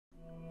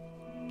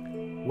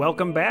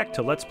Welcome back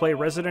to Let's Play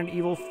Resident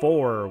Evil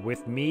 4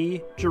 with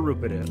me,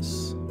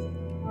 Jerupitus.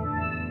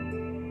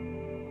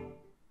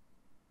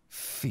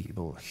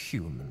 Feeble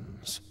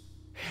humans,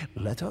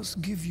 let us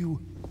give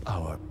you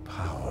our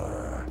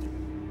power.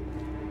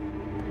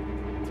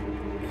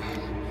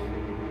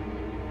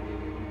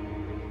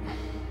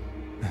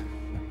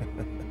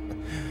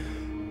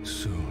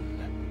 Soon,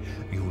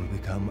 you will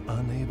become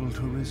unable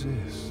to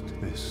resist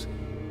this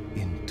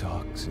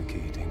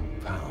intoxicating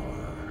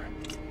power.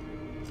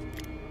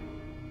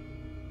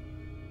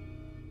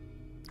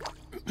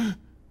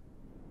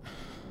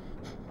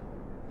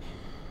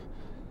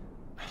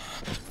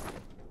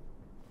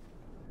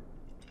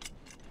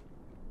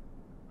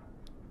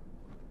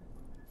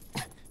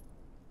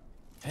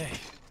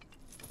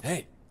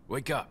 Hey,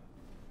 wake up.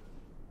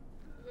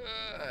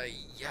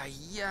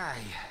 Yay.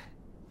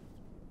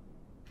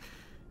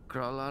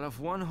 Crawl out of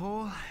one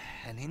hole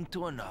and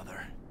into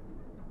another.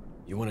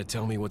 You want to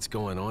tell me what's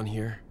going on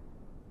here?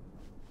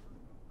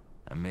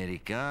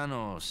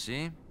 Americano,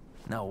 see?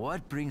 Now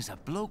what brings a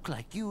bloke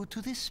like you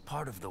to this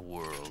part of the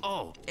world?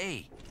 Oh,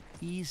 hey,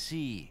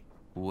 easy,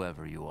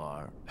 whoever you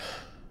are.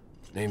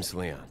 Name's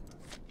Leon.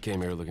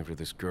 Came here looking for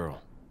this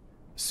girl.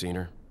 Seen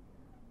her?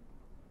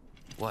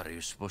 What, are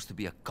you supposed to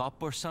be a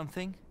cop or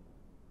something?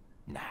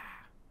 Nah,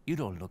 you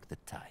don't look the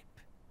type.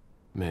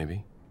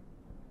 Maybe.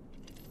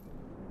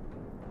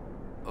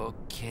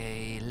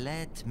 Okay,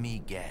 let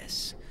me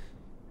guess.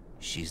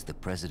 She's the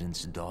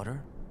president's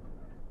daughter?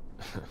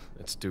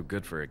 That's too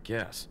good for a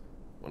guess.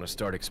 Want to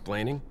start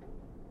explaining?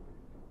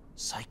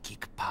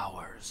 Psychic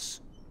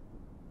powers.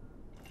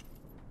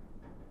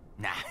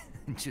 Nah,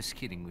 just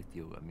kidding with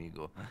you,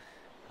 amigo.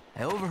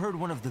 I overheard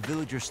one of the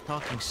villagers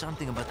talking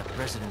something about the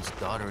president's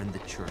daughter in the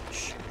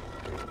church.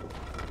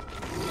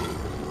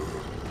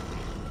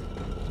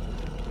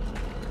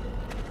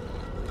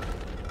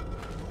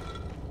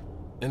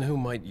 And who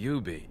might you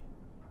be?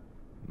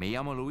 Me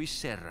llamo Luis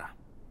Serra.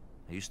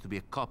 I used to be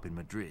a cop in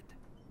Madrid.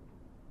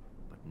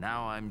 But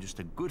now I'm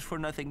just a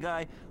good-for-nothing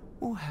guy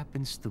who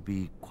happens to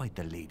be quite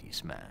a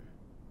ladies' man.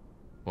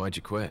 Why'd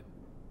you quit?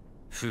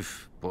 Phew,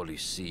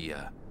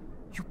 policia.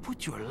 You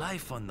put your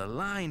life on the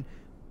line.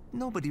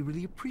 Nobody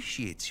really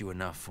appreciates you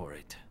enough for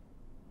it.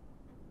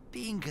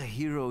 Being a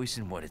hero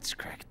isn't what it's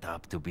cracked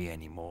up to be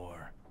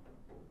anymore.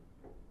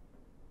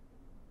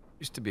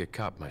 Used to be a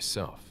cop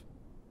myself.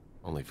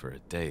 Only for a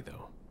day,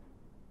 though.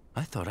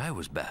 I thought I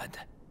was bad.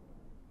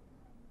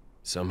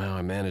 Somehow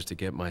I managed to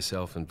get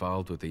myself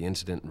involved with the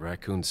incident in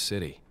Raccoon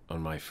City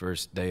on my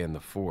first day in the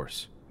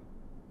force.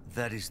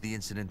 That is the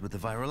incident with the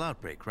viral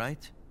outbreak,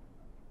 right?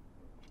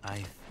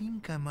 I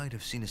think I might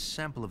have seen a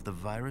sample of the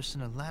virus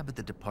in a lab at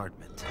the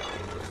department.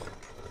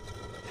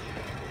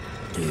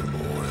 Hey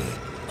boy,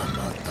 I'm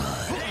not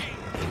dying.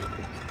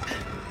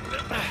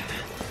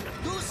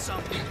 Do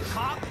something,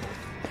 cop!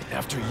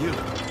 After you.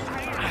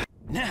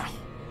 Now!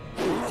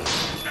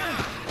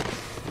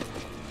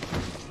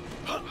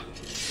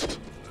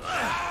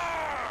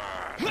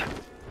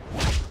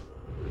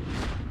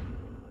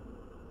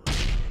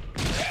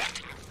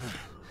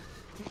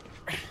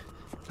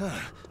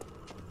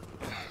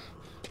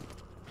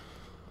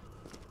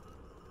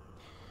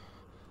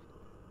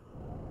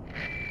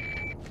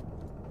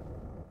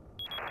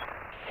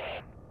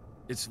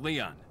 It's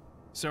Leon.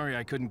 Sorry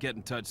I couldn't get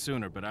in touch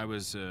sooner, but I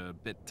was a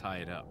bit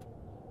tied up.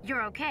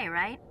 You're okay,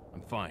 right?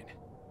 I'm fine.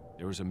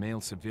 There was a male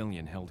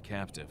civilian held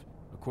captive.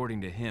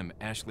 According to him,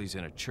 Ashley's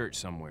in a church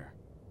somewhere.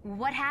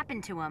 What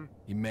happened to him?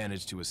 He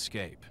managed to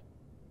escape.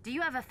 Do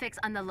you have a fix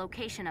on the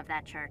location of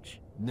that church?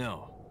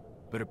 No,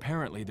 but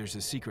apparently there's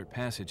a secret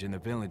passage in the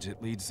village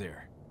that leads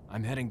there.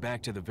 I'm heading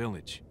back to the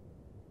village.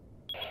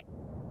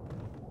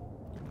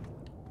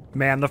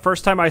 Man, the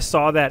first time I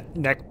saw that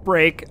neck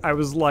break, I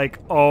was like,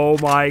 oh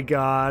my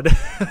god.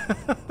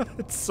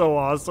 It's so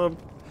awesome.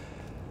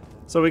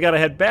 So we gotta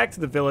head back to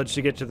the village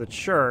to get to the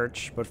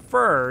church, but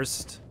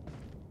first...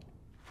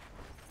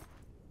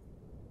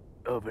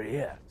 Over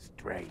here,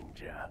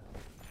 stranger.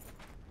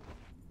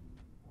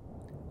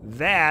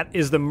 That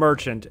is the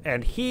merchant,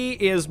 and he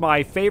is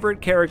my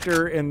favorite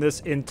character in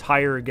this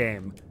entire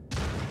game.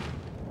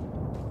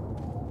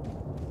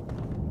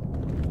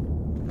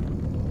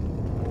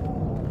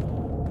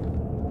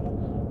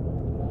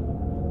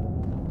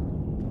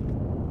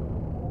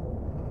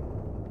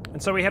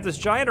 And so we have this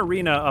giant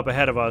arena up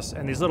ahead of us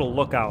and these little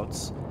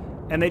lookouts,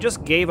 and they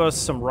just gave us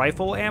some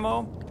rifle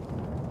ammo.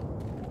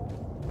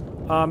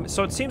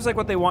 So it seems like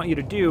what they want you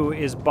to do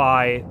is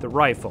buy the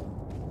rifle.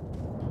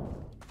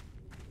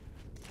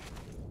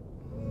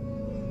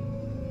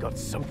 Got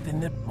something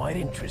that might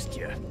interest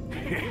you.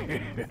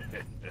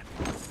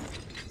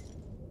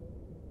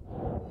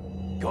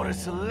 Got a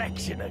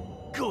selection of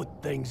good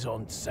things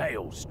on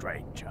sale,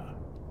 stranger.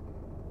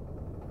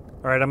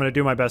 All right, I'm going to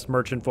do my best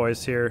merchant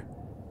voice here.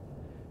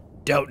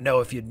 Don't know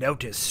if you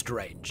noticed,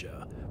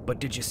 stranger, but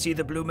did you see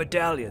the blue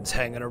medallions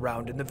hanging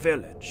around in the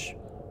village?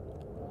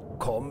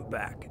 Come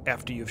back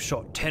after you've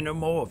shot 10 or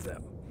more of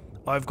them.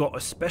 I've got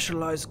a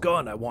specialized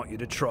gun I want you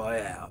to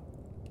try out.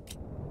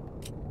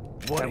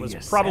 That was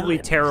probably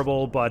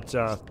terrible, but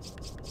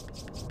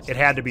It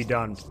had to be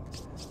done.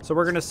 So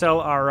we're going to sell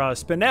our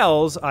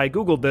spinels. I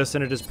googled this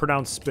and it is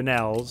pronounced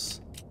spinels.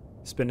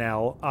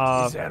 Spinel.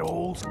 Is that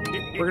all?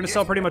 We're going to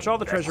sell pretty much all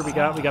the treasure we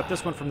got. We got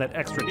this one from that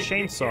extra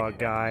chainsaw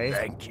guy.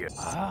 Thank you.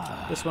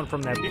 This one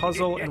from that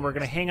puzzle, and we're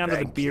going to hang on to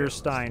the beer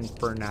stein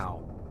for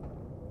now.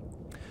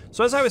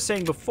 So as I was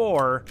saying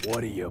before...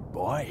 What are you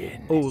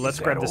buying? Ooh, let's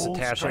Is grab that this all,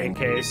 attaché stranger?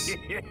 case.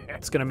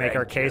 It's going to make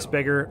our Thank case you.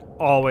 bigger.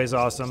 Always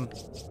awesome.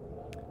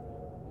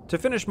 To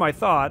finish my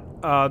thought,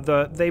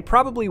 they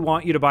probably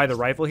want you to buy the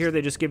rifle here.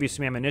 They just give you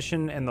some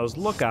ammunition and those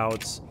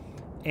lookouts,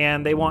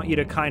 and they want you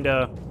to kind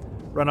of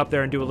run up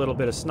there and do a little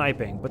bit of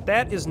sniping. But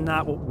that is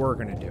not what we're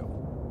going to do.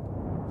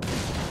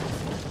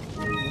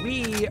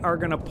 We are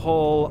going to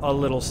pull a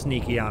little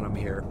sneaky on him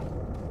here.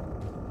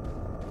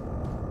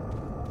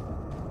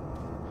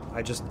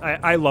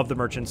 I love the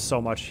merchant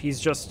so much. He's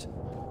just...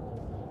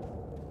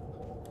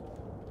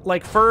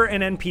 like, for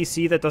an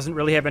NPC that doesn't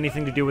really have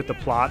anything to do with the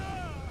plot,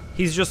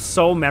 he's just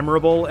so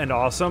memorable and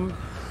awesome.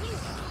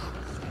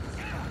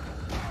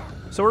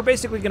 So we're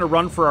basically going to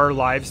run for our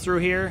lives through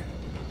here.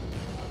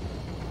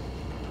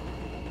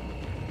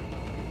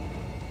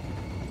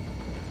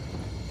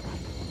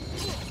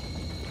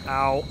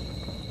 Ow.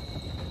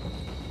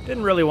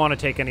 Didn't really want to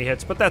take any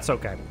hits, but that's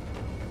okay.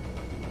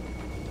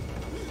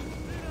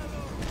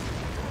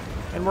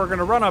 And we're going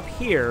to run up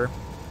here.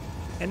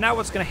 And now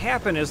what's going to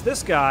happen is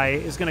this guy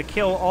is going to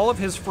kill all of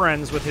his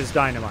friends with his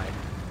dynamite.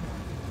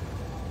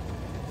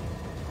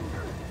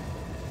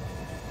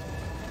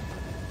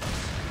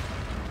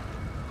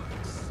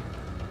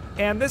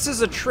 And this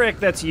is a trick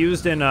that's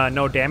used in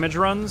no damage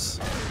runs.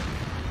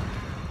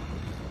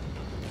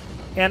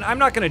 And I'm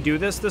not going to do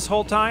this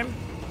whole time,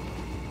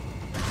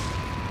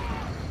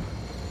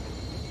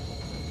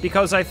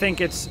 because I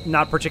think it's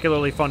not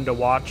particularly fun to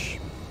watch.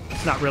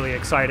 It's not really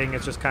exciting.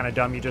 It's just kind of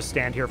dumb. You just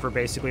stand here for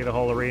basically the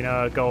whole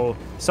arena, go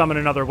summon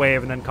another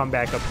wave, and then come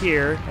back up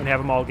here and have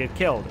them all get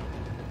killed.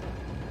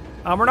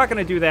 We're not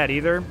going to do that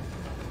either,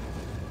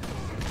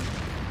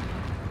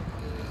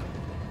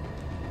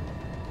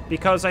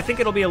 because I think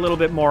it'll be a little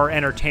bit more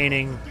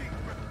entertaining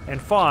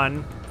and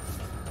fun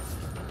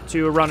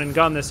to run and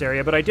gun this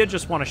area, but I did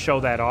just want to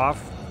show that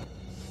off.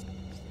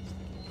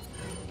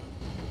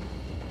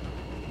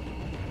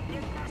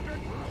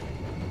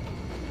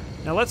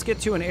 Now let's get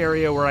to an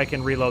area where I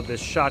can reload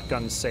this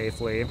shotgun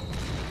safely. I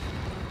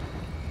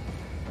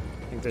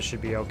think this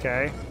should be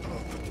okay.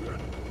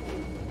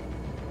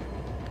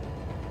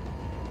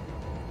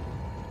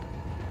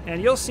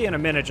 And you'll see in a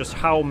minute just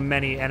how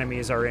many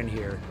enemies are in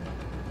here.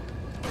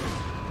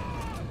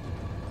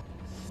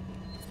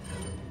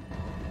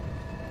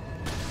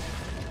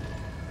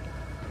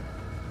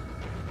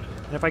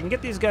 And if I can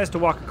get these guys to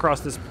walk across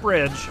this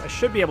bridge, I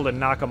should be able to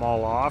knock them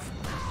all off.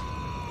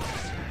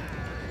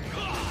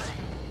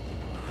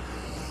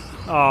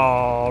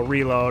 Oh,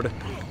 reload.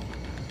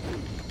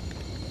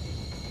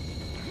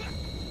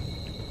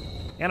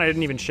 And I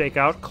didn't even shake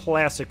out.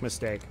 Classic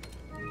mistake.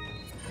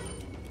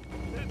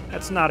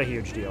 That's not a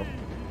huge deal.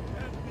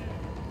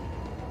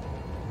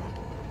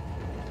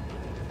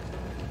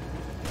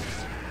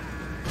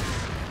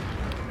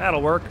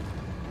 That'll work.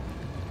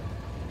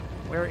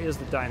 Where is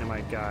the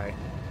dynamite guy?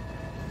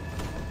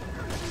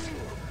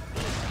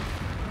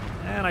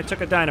 And I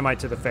took a dynamite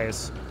to the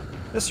face.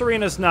 This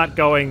arena's not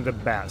going the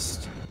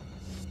best.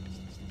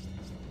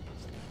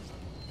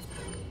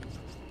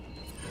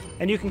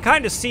 And you can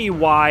kind of see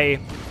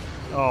why...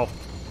 oh.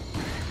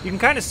 You can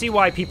kind of see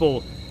why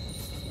people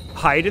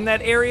hide in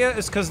that area,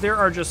 is because there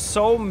are just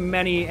so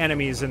many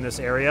enemies in this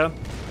area.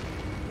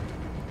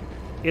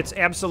 It's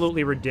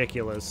absolutely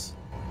ridiculous.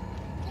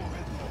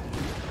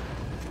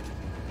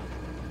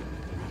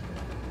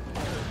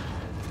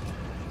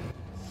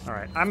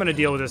 Alright, I'm going to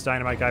deal with this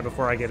dynamite guy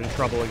before I get in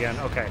trouble again.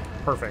 Okay,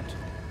 perfect.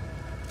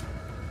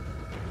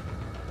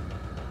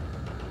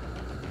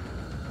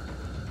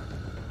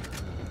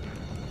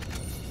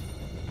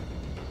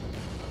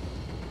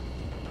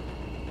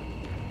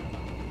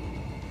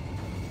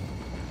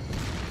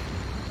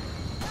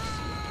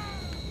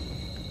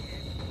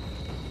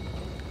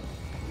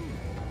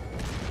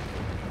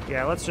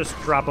 Yeah, let's just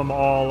drop them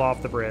all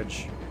off the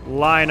bridge.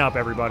 Line up,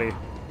 everybody.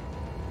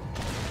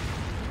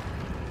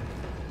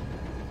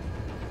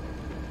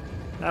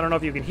 I don't know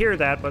if you can hear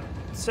that, but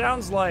it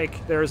sounds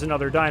like there's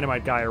another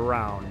dynamite guy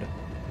around.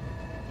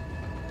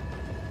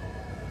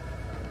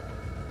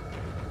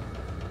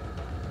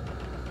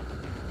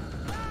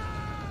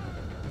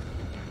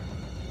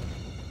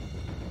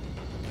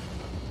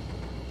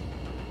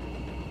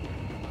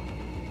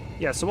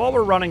 Yeah, so while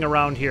we're running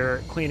around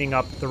here cleaning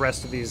up the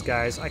rest of these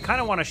guys, I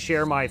kind of want to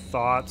share my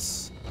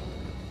thoughts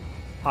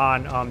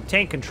on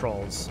tank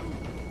controls.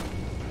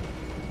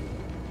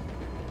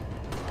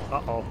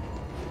 Uh-oh.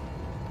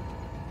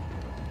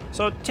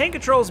 So tank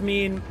controls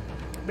mean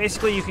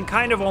basically you can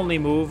kind of only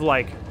move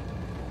like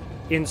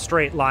in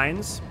straight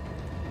lines,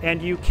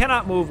 and you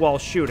cannot move while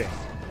shooting.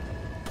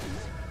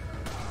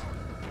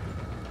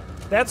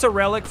 That's a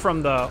relic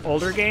from the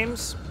older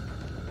games,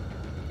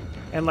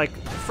 and like,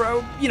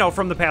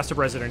 from the past of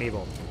Resident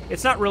Evil.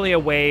 It's not really a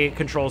way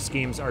control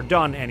schemes are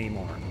done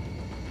anymore.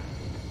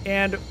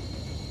 And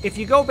if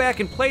you go back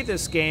and play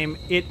this game,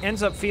 it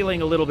ends up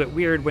feeling a little bit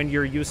weird when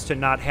you're used to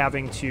not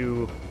having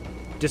to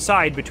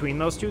decide between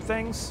those two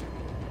things.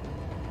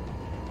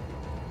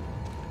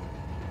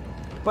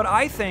 But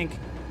I think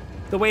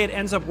the way it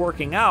ends up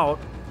working out,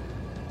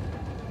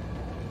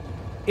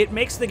 it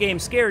makes the game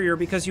scarier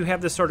because you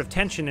have this sort of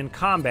tension in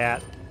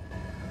combat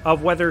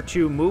of whether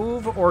to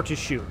move or to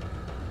shoot.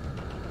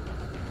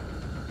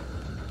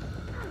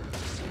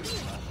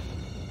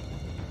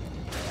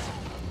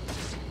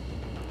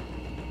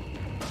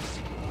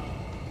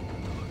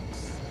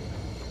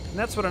 And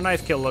that's what a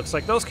knife kill looks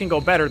like. Those can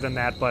go better than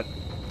that, but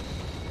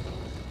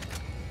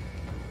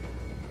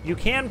you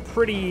can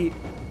pretty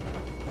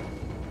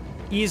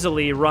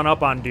easily run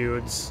up on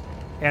dudes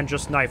and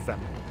just knife them.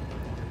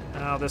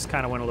 Oh, this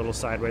kind of went a little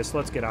sideways, so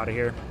let's get out of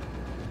here.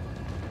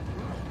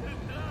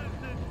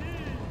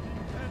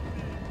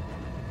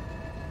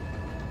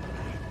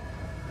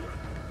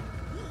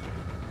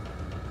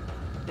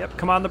 Yep,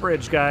 come on the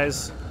bridge,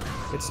 guys.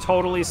 It's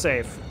totally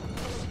safe.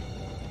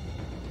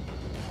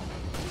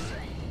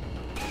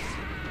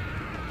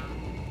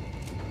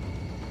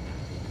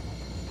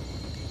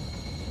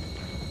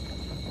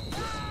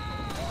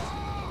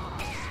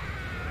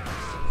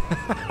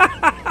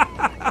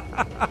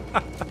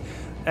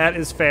 That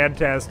is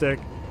fantastic.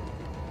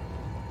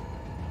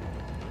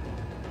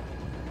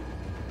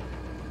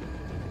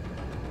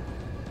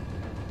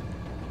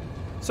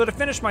 So to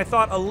finish my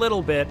thought a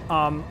little bit,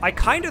 I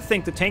kind of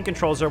think the tank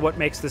controls are what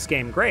makes this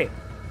game great.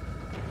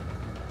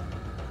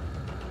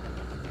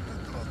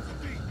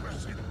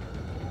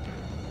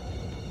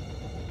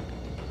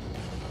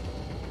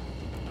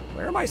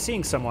 Where am I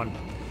seeing someone?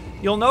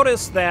 You'll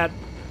notice that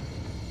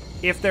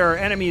if there are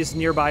enemies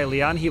nearby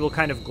Leon, he will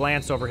kind of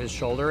glance over his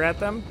shoulder at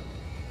them.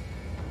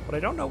 But I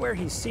don't know where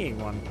he's seeing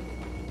one.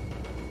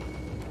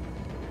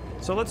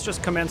 So let's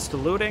just commence to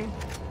looting.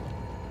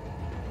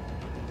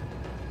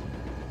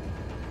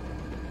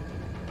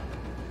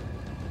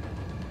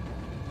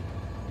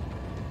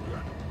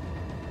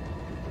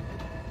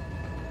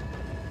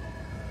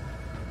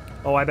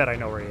 Oh, I bet I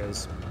know where he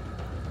is.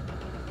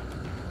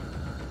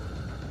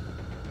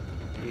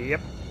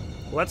 Yep.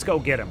 Let's go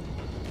get him.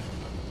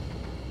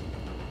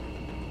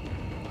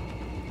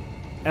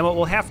 And what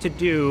we'll have to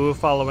do,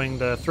 following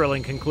the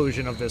thrilling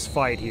conclusion of this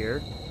fight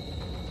here,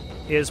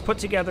 is put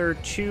together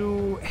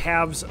two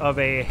halves of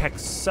a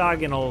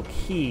hexagonal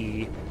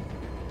key.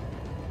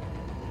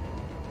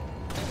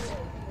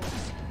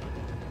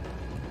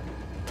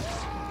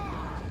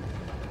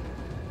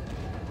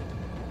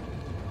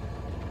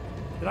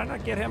 Did I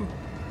not get him?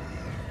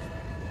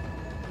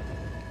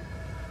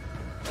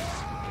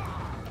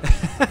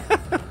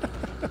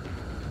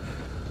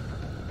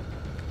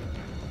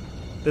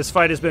 This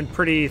fight has been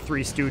pretty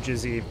Three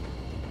Stooges-y.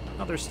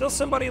 Oh, there's still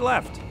somebody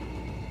left.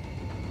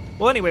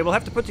 Well, anyway, we'll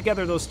have to put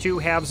together those two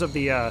halves of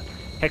the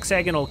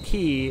hexagonal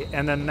key,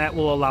 and then that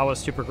will allow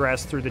us to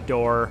progress through the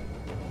door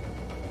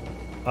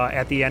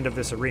at the end of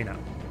this arena.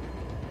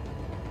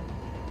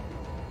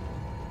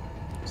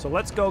 So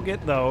let's go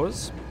get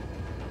those.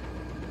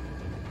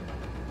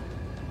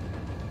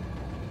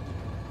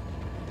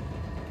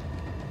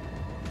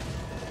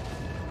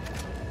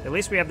 At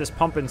least we have this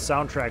pumping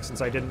soundtrack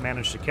since I didn't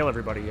manage to kill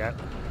everybody yet.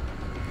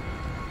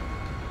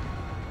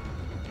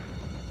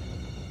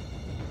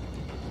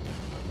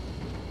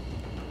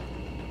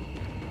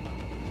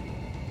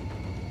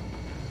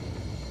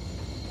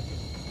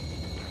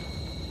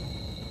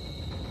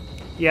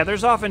 Yeah,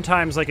 there's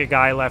oftentimes like a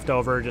guy left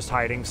over just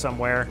hiding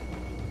somewhere.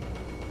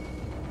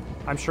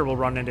 I'm sure we'll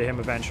run into him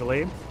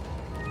eventually.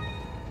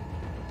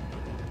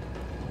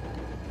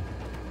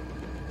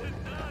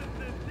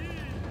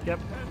 Yep.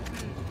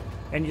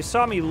 And you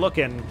saw me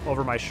looking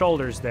over my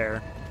shoulders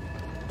there.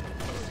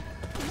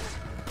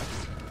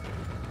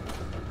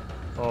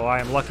 Oh, I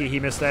am lucky he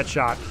missed that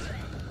shot.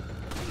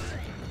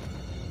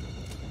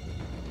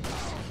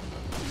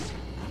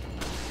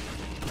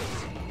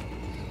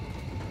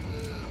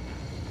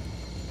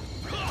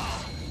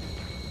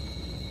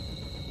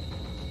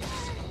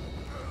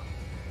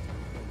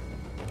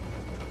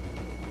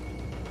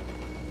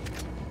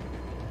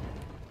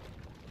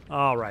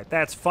 All right,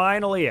 that's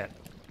finally it.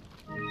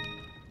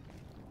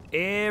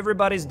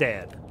 Everybody's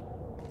dead.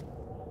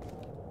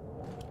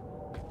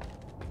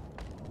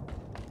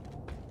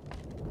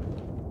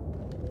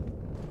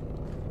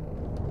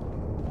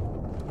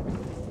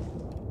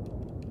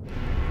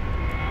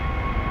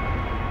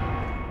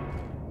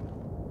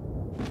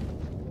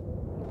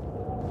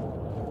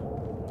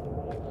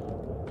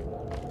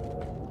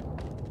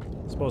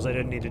 Suppose I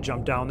didn't need to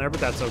jump down there, but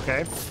that's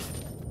okay.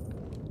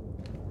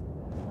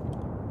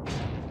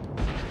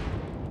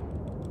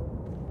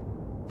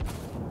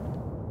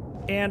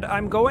 And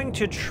I'm going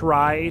to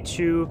try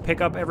to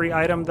pick up every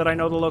item that I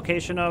know the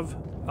location of,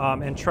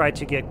 and try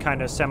to get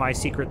kind of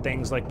semi-secret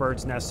things like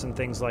birds' nests and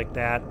things like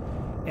that,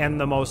 and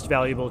the most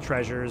valuable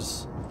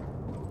treasures.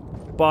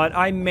 But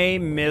I may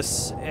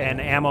miss an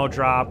ammo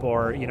drop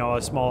or, you know,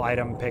 a small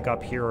item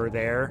pickup here or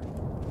there.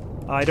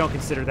 I don't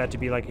consider that to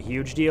be like a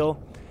huge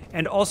deal.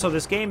 And also,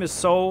 this game is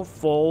so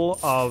full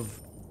of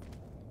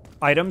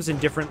items in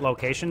different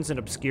locations and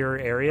obscure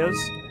areas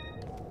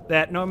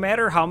that no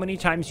matter how many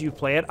times you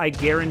play it, I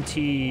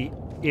guarantee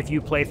if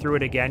you play through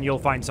it again, you'll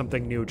find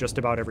something new just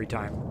about every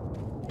time.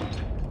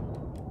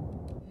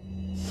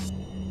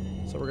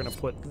 So we're going to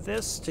put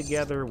this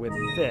together with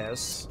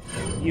this,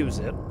 use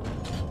it.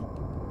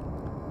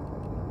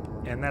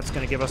 And that's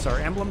going to give us our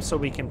emblem so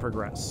we can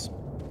progress.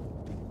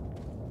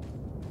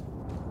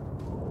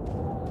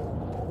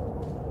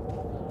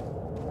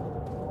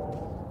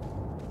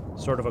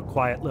 Sort of a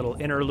quiet little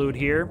interlude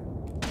here.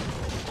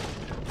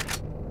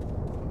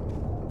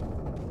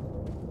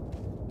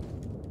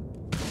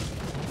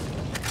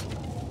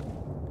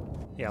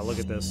 Yeah, look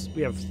at this.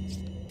 We have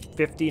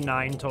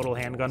 59 total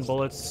handgun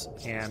bullets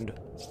and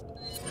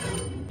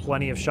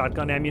plenty of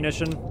shotgun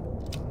ammunition.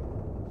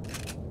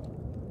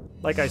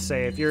 Like I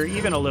say, if you're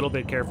even a little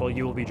bit careful,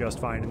 you will be just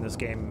fine in this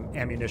game,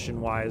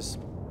 ammunition-wise.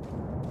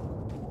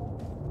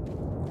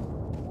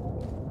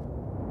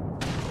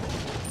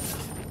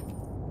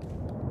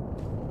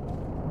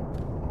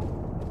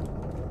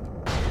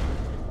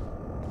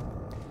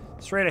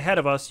 Straight ahead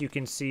of us, you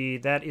can see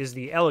that is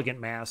the elegant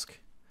mask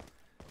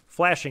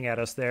flashing at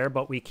us there,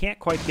 but we can't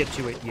quite get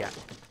to it yet.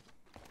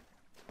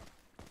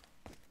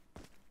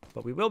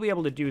 But we will be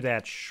able to do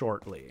that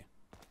shortly.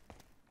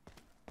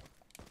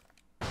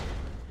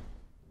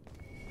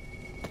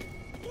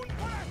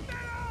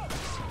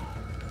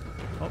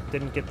 Oh,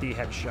 didn't get the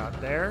headshot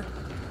there.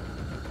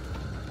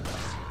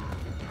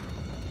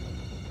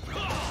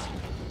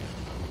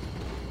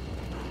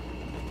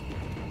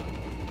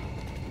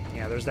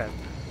 Yeah, there's that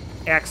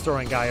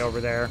axe-throwing guy over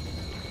there.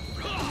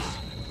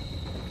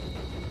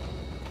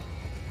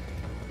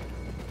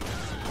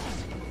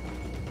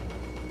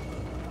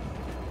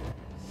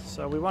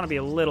 So we want to be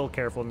a little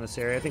careful in this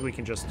area. I think we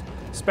can just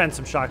spend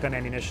some shotgun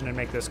ammunition and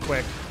make this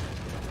quick.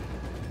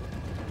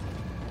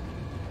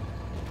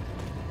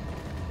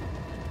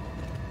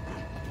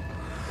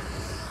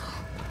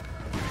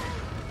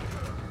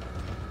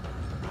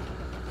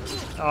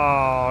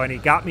 Oh, and he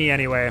got me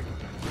anyway.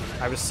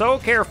 I was so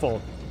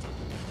careful.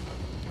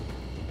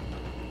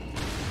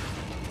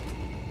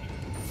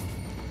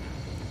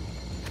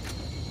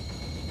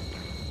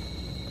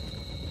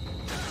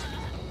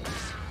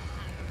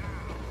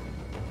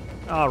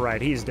 All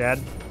right, he's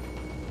dead.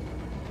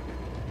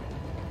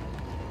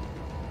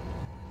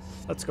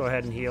 Let's go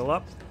ahead and heal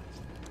up.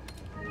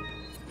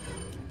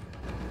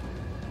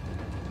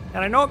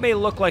 And I know it may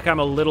look like I'm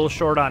a little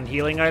short on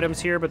healing items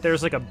here, but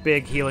there's like a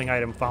big healing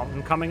item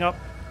fountain coming up.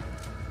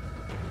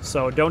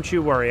 So don't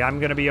you worry, I'm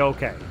gonna be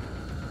okay.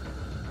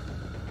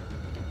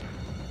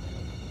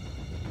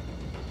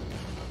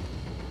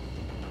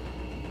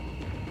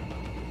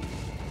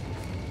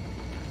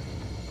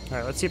 All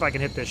right, let's see if I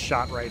can hit this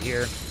shot right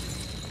here.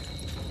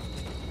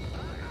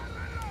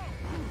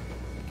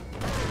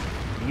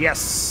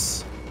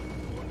 Yes!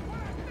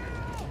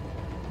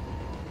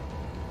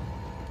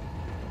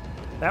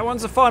 That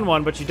one's a fun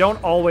one, but you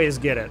don't always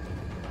get it.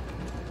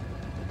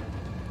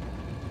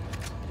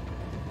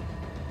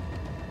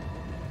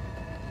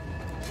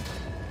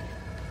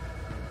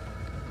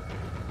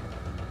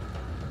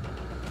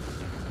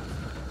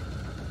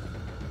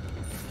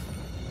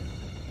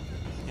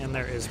 And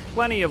there is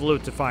plenty of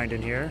loot to find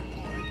in here.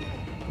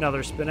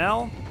 Another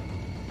spinel.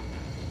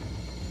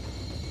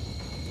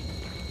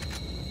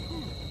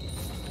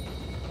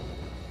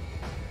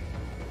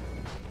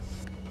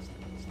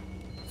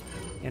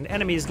 And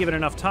enemies, given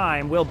enough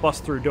time, will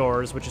bust through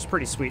doors, which is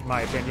pretty sweet in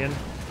my opinion.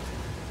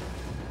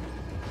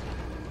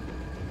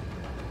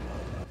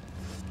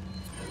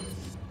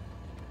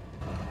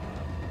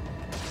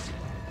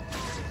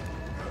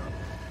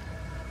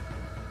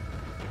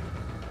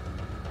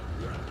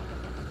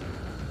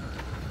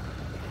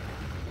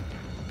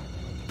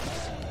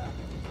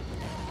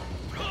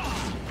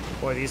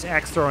 Boy, these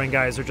axe-throwing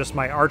guys are just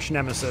my arch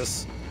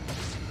nemesis.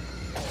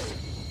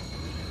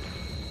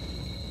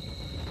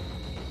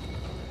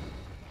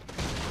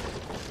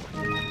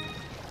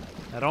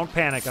 Now don't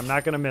panic, I'm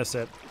not going to miss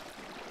it.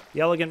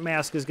 The elegant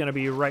mask is going to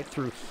be right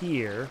through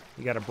here.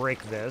 You got to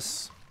break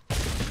this.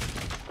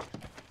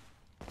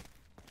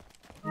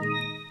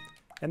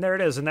 And there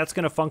it is, and that's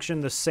going to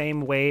function the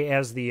same way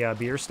as the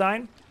beer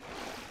stein,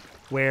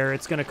 where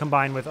it's going to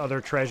combine with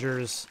other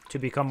treasures to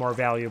become more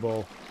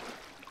valuable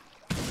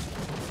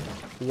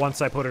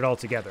once I put it all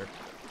together.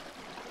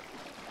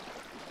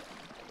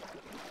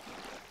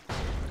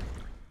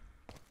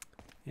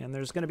 And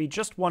there's going to be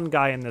just one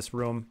guy in this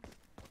room.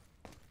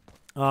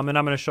 And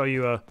I'm going to show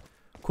you a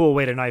cool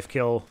way to knife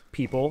kill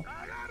people.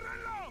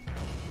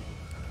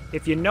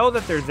 If you know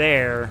that they're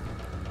there...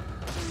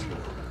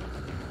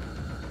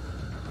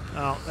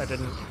 Oh, that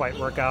didn't quite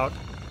work out.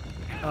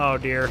 Oh,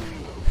 dear.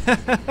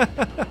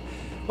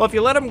 Well, if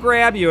you let them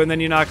grab you and then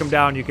you knock them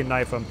down, you can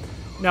knife them.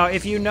 Now,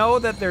 if you know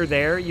that they're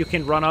there, you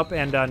can run up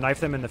and knife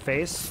them in the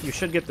face. You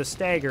should get the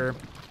stagger,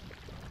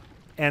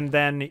 and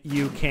then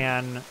you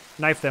can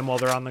knife them while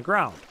they're on the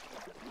ground.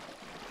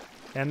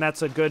 And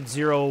that's a good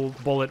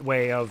zero-bullet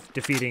way of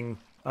defeating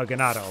a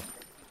ganado.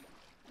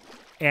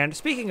 And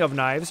speaking of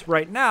knives,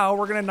 right now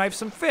we're going to knife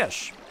some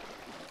fish.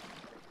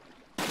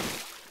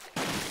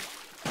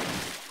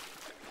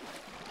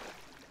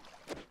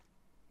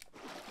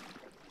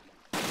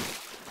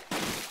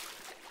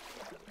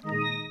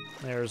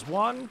 There's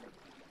one.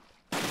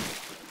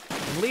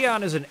 And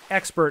Leon is an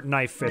expert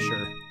knife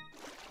fisher.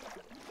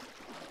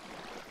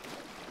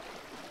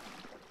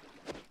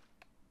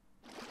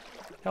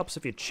 Helps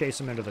if you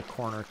chase him into the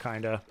corner,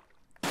 kinda.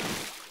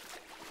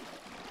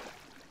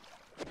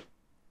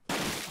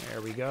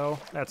 There we go.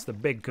 That's the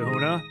big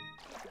kahuna.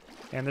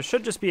 And there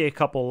should just be a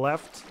couple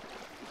left.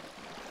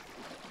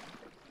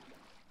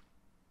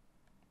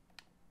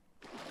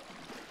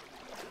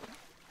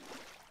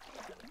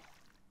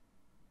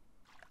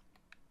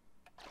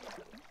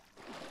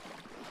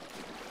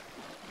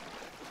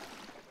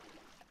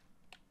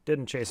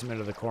 Didn't chase him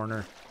into the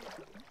corner.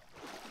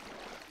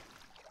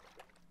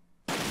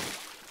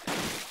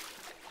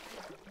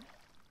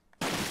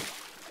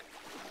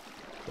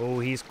 Oh,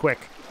 he's quick.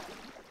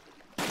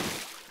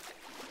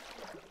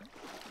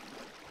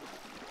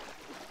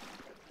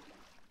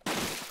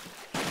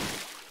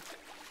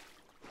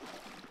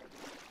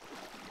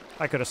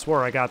 I could have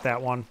swore I got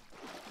that one.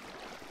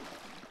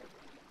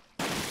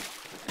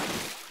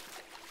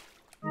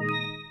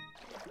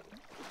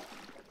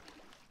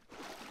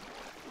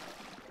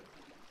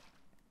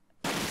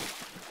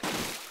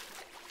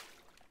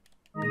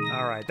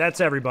 Alright, that's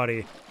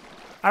everybody.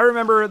 I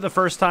remember the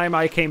first time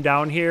I came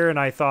down here and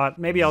I thought,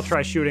 maybe I'll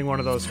try shooting one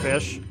of those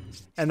fish.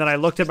 And then I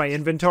looked at my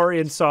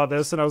inventory and saw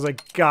this and I was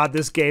like, God,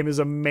 this game is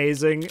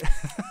amazing.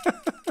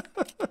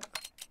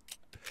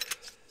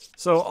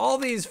 So all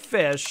these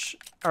fish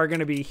are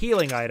going to be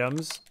healing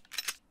items.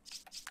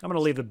 I'm going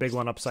to leave the big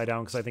one upside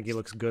down because I think he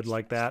looks good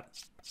like that.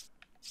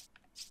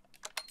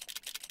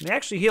 And they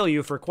actually heal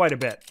you for quite a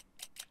bit.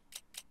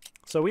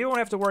 So we won't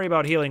have to worry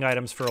about healing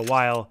items for a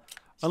while,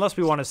 unless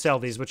we want to sell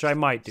these, which I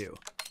might do.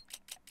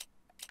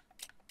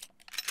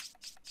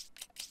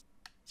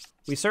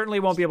 We certainly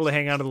won't be able to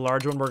hang on to the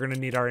large one. We're going to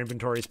need our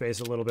inventory space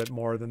a little bit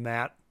more than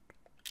that.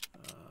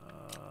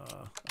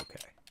 Okay.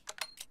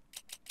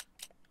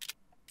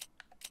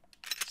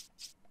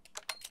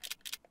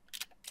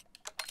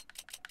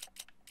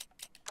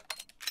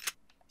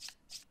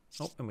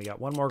 Oh, and we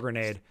got one more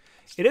grenade.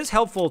 It is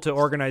helpful to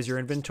organize your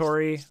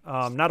inventory,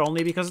 not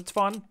only because it's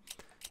fun,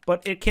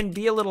 but it can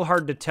be a little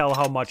hard to tell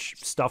how much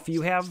stuff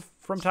you have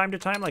from time to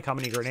time. Like, how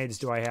many grenades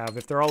do I have?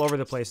 If they're all over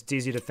the place, it's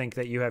easy to think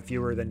that you have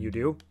fewer than you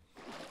do.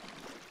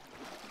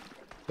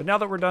 But now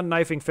that we're done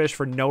knifing fish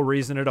for no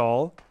reason at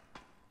all,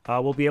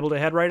 we'll be able to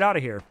head right out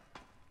of here.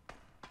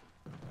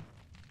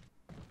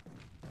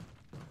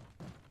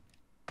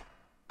 I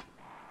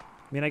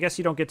mean, I guess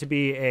you don't get to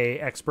be an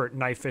expert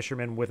knife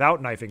fisherman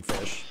without knifing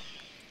fish.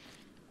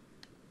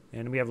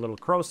 And we have a little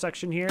crow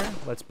section here.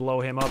 Let's blow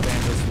him up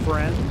and his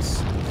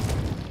friends.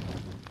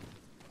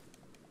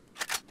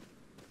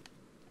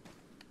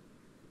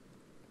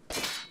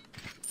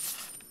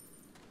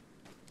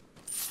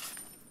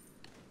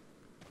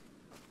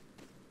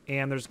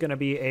 And there's going to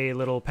be a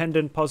little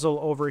pendant puzzle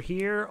over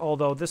here,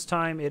 although this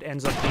time it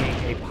ends up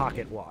being a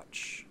pocket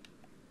watch.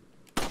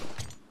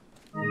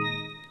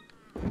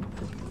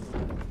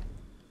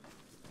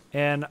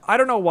 And I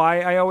don't know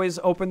why I always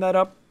open that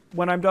up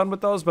when I'm done with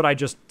those, but I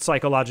just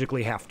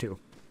psychologically have to.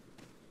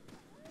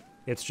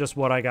 It's just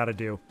what I gotta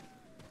do.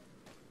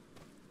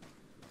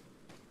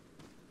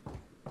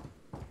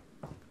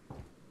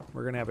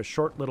 We're gonna have a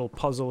short little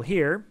puzzle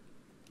here.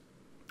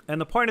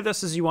 And the point of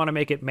this is you want to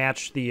make it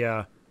match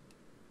the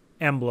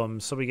emblem,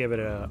 so we give it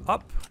a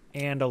up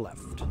and a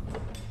left.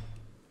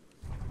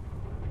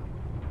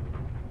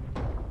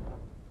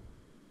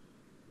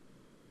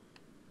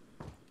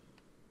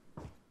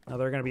 Now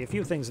there are going to be a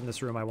few things in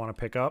this room I want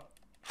to pick up.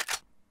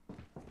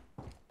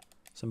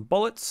 Some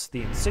bullets,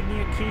 the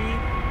insignia key.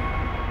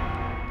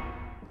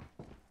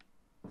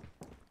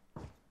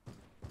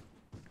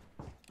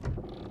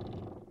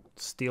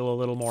 Steal a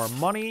little more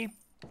money.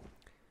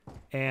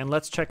 And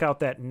let's check out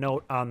that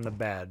note on the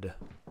bed.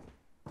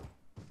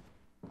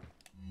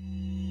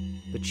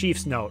 The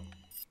chief's note.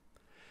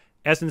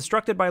 As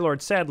instructed by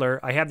Lord Sadler,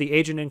 I have the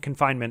agent in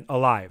confinement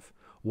alive.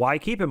 Why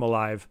keep him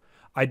alive?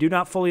 I do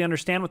not fully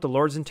understand what the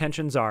Lord's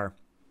intentions are.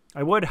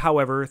 I would,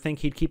 however, think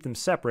he'd keep them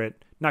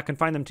separate, not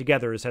confine them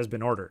together as has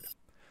been ordered.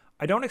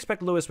 I don't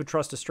expect Lewis would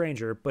trust a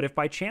stranger, but if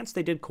by chance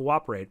they did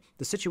cooperate,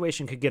 the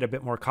situation could get a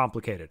bit more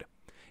complicated.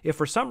 If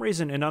for some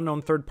reason an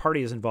unknown third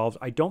party is involved,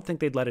 I don't think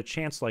they'd let a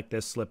chance like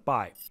this slip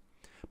by.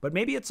 But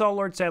maybe it's all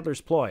Lord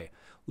Sadler's ploy,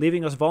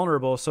 leaving us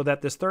vulnerable so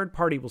that this third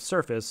party will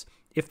surface,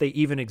 if they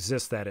even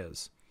exist, that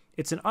is.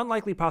 It's an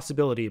unlikely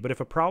possibility, but if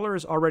a prowler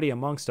is already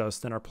amongst us,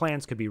 then our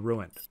plans could be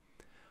ruined.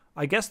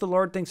 I guess the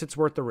Lord thinks it's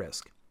worth the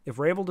risk, if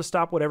we're able to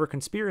stop whatever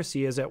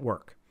conspiracy is at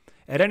work.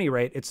 At any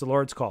rate, it's the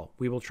Lord's call.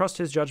 We will trust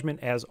his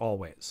judgment as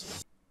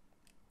always.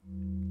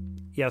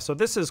 Yeah, so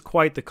this is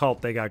quite the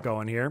cult they got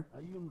going here.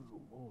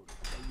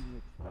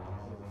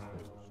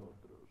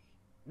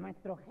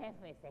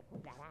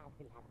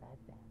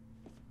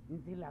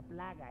 Si la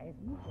plaga es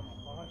mucho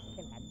mejor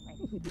que la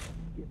nuestra.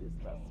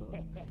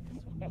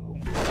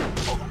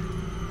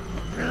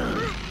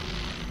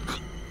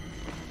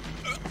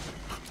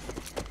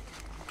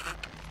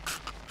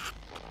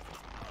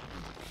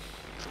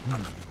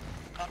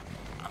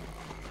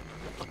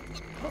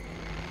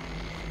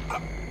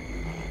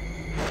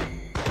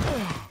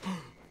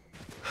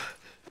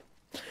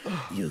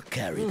 You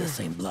carry the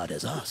same blood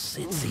as us,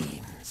 it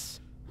seems.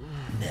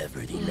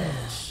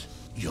 Nevertheless,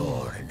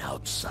 you're an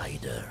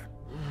outsider.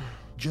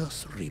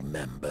 Just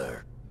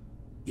remember,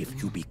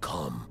 if you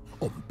become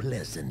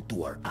unpleasant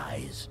to our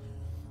eyes,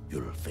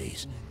 you'll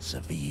face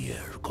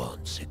severe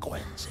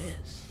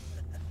consequences.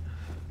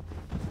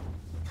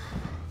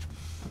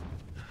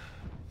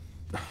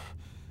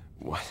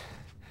 What?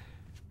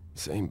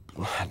 Same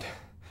blood.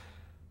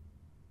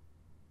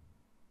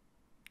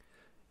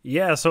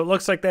 Yeah, so it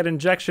looks like that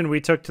injection we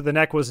took to the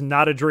neck was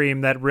not a dream.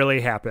 That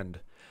really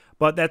happened.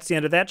 But that's the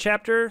end of that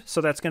chapter,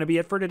 so that's going to be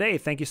it for today.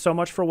 Thank you so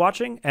much for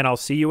watching, and I'll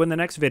see you in the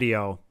next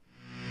video.